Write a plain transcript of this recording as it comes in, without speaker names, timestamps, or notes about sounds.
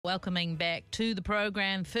Welcoming back to the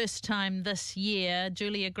program, first time this year,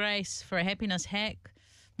 Julia Grace for a happiness hack.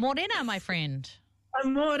 Morena, my friend.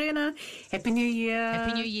 Morena. Happy New Year.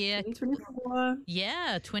 Happy New Year. 2024.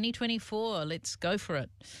 Yeah, 2024. Let's go for it.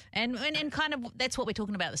 And kind of that's what we're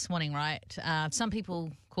talking about this morning, right? Some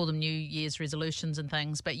people call them New Year's resolutions and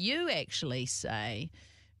things, but you actually say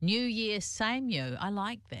New Year, same you. I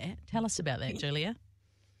like that. Tell us about that, Julia.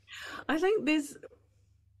 I think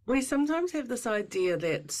we sometimes have this idea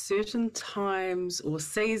that certain times or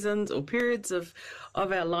seasons or periods of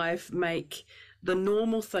our life make the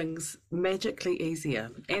normal things magically easier.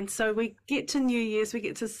 And so we get to New Year's, we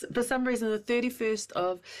get to, for some reason, the 31st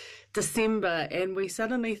of December, and we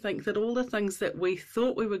suddenly think that all the things that we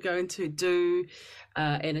thought we were going to do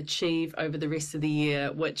and achieve over the rest of the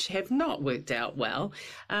year, which have not worked out well,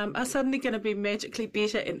 are suddenly going to be magically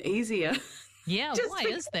better and easier. Yeah, why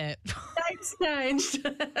is that? It's changed.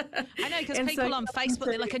 I know, because people on Facebook,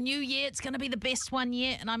 they're like, a new year, it's going to be the best one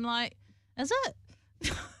yet. And I'm like, is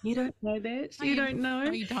it? You don't know that. You don't know.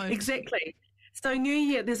 No, you don't. Exactly. So New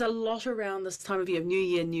Year, there's a lot around this time of year. New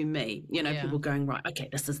Year, new me. You know, Yeah. people going, right, okay,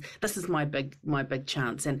 this is my big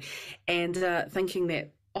chance, and thinking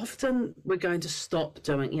that often we're going to stop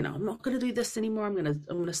doing. You know, I'm not going to do this anymore. I'm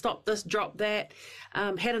going to stop this, drop that.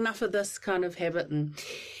 Had enough of this kind of habit,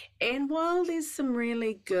 and while there's some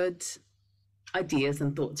really good ideas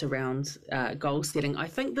and thoughts around goal setting, I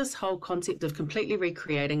think this whole concept of completely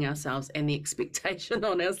recreating ourselves and the expectation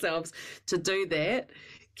on ourselves to do that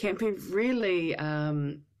can be really,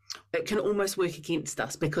 it can almost work against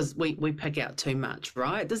us because we pick out too much,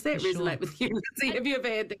 right? Does that resonate with you, Lizzie? Have you ever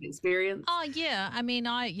had that experience? Oh, yeah. I mean,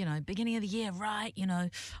 beginning of the year, right,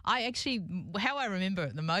 I actually, how I remember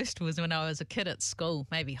it the most was when I was a kid at school,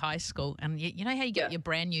 maybe high school, and you know how you get your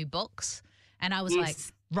brand new books? And I was like,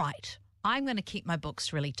 right, I'm going to keep my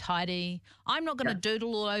books really tidy. I'm not going to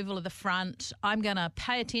doodle all over the front. I'm going to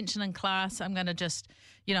pay attention in class. I'm going to just,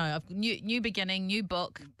 new beginning, new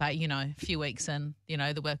book. But, a few weeks in,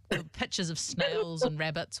 there were pictures of snails and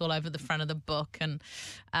rabbits all over the front of the book. And,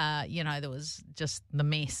 there was just the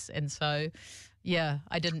mess. And so, yeah,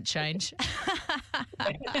 I didn't change.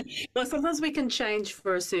 Well, sometimes we can change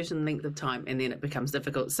for a certain length of time and then it becomes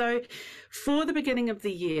difficult. So for the beginning of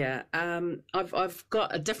the year, I've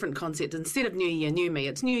got a different concept. Instead of New Year, new me,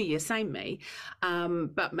 it's New Year, same me,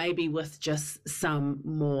 but maybe with just some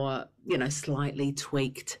more, slightly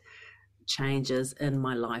tweaked changes in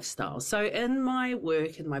my lifestyle. So in my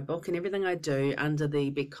work, in my book and everything I do under the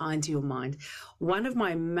Be Kind to Your Mind, one of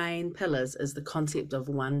my main pillars is the concept of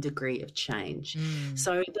 1 degree of change.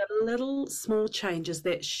 So the little small changes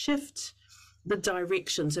that shift the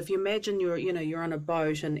direction. So if you imagine you're on a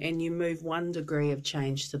boat and you move 1 degree of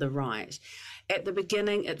change to the right. At the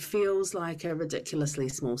beginning, it feels like a ridiculously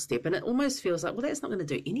small step, and it almost feels like, well, that's not going to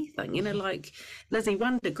do anything. Like, Lizzie,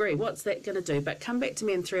 1 degree, what's that going to do? But come back to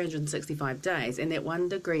me in 365 days, and that 1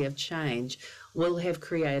 degree of change will have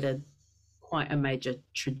created quite a major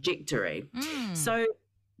trajectory. So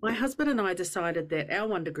my husband and I decided that our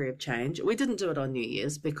 1 degree of change, we didn't do it on New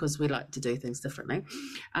Year's because we like to do things differently,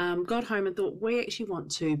 got home and thought, we actually want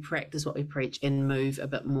to practice what we preach and move a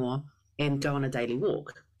bit more and go on a daily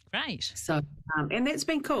walk. Right. So, and that's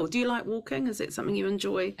been cool. Do you like walking? Is that something you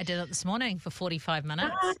enjoy? I did it this morning for 45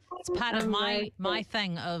 minutes. It's part of my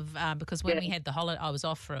thing of, because when we had the holiday, I was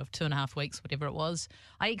off for 2.5 weeks, whatever it was.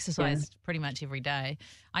 I exercised pretty much every day.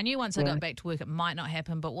 I knew once I got back to work, it might not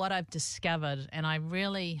happen, but what I've discovered, and I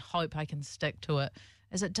really hope I can stick to it,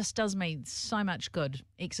 is it just does me so much good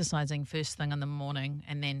exercising first thing in the morning,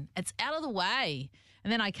 and then it's out of the way.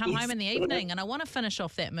 And then I come home in the evening and I want to finish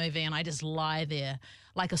off that movie and I just lie there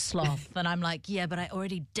like a sloth. And I'm like, yeah, but I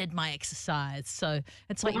already did my exercise. So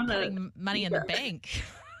it's like you're putting money in the bank.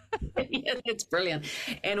 Yeah, that's brilliant.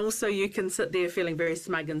 And also you can sit there feeling very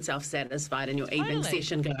smug and self-satisfied in your evening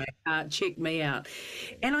session going, check me out.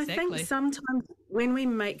 And I think sometimes when we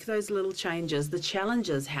make those little changes, the challenge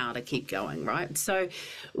is how to keep going, right? So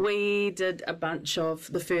we did a bunch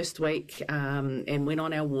of the first week and went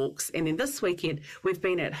on our walks. And then this weekend we've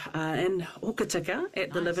been in Hokitika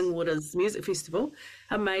at the Living Waters Music Festival.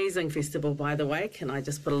 Amazing festival, by the way. Can I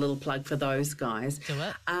just put a little plug for those guys? Do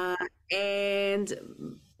it. And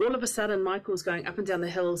all of a sudden, Michael's going up and down the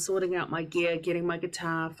hill, sorting out my gear, getting my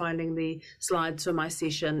guitar, finding the slides for my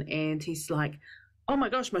session. And he's like, oh my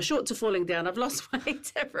gosh, my shorts are falling down. I've lost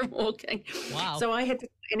weight from walking. Wow. So I had to,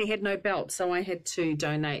 and he had no belt. So I had to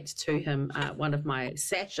donate to him one of my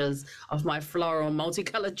sashes of my floral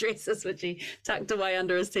multicolored dresses, which he tucked away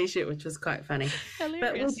under his t-shirt, which was quite funny. Hilarious.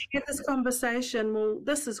 But we'll get this conversation. Well,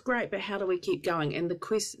 this is great, but how do we keep going? And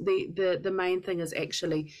the main thing is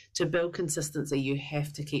actually to build consistency. You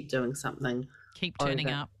have to keep doing something. Keep turning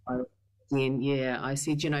up. Again, yeah, I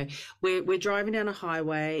said, we're driving down a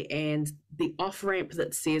highway and the off ramp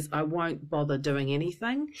that says I won't bother doing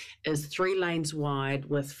anything is 3 lanes wide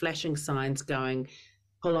with flashing signs going,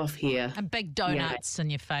 pull off here. And big donuts in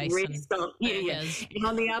your face. Yeah. And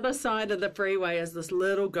on the other side of the freeway is this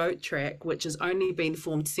little goat track, which has only been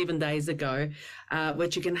formed 7 days ago,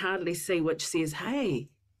 which you can hardly see, which says, hey,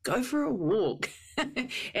 go for a walk.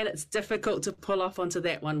 And it's difficult to pull off onto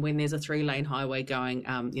that one when there's a 3-lane highway going,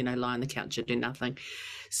 lie on the couch and do nothing.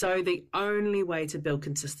 So the only way to build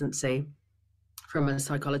consistency from a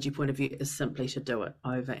psychology point of view is simply to do it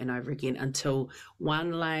over and over again until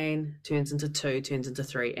 1 lane turns into 2, turns into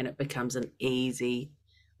 3, and it becomes an easy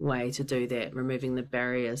way to do that, removing the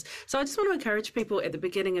barriers. So I just want to encourage people at the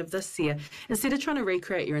beginning of this year, instead of trying to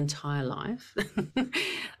recreate your entire life,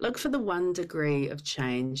 look for the 1 degree of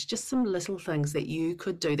change, just some little things that you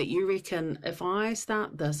could do that you reckon, if I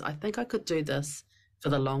start this, I think I could do this for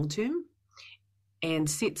the long term, and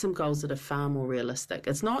set some goals that are far more realistic.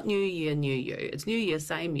 It's not new year, new you. It's new year,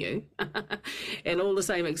 same you, and all the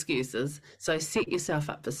same excuses. So set yourself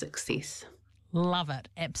up for success. Love it.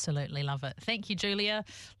 Absolutely love it. Thank you, Julia.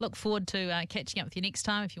 Look forward to catching up with you next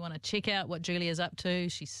time. If you want to check out what Julia's up to,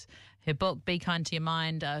 her book, Be Kind to Your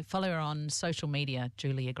Mind. Follow her on social media,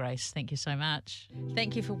 Julia Grace. Thank you so much.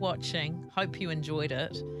 Thank you for watching. Hope you enjoyed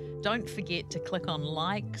it. Don't forget to click on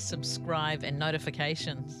like, subscribe and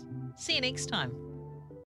notifications. See you next time.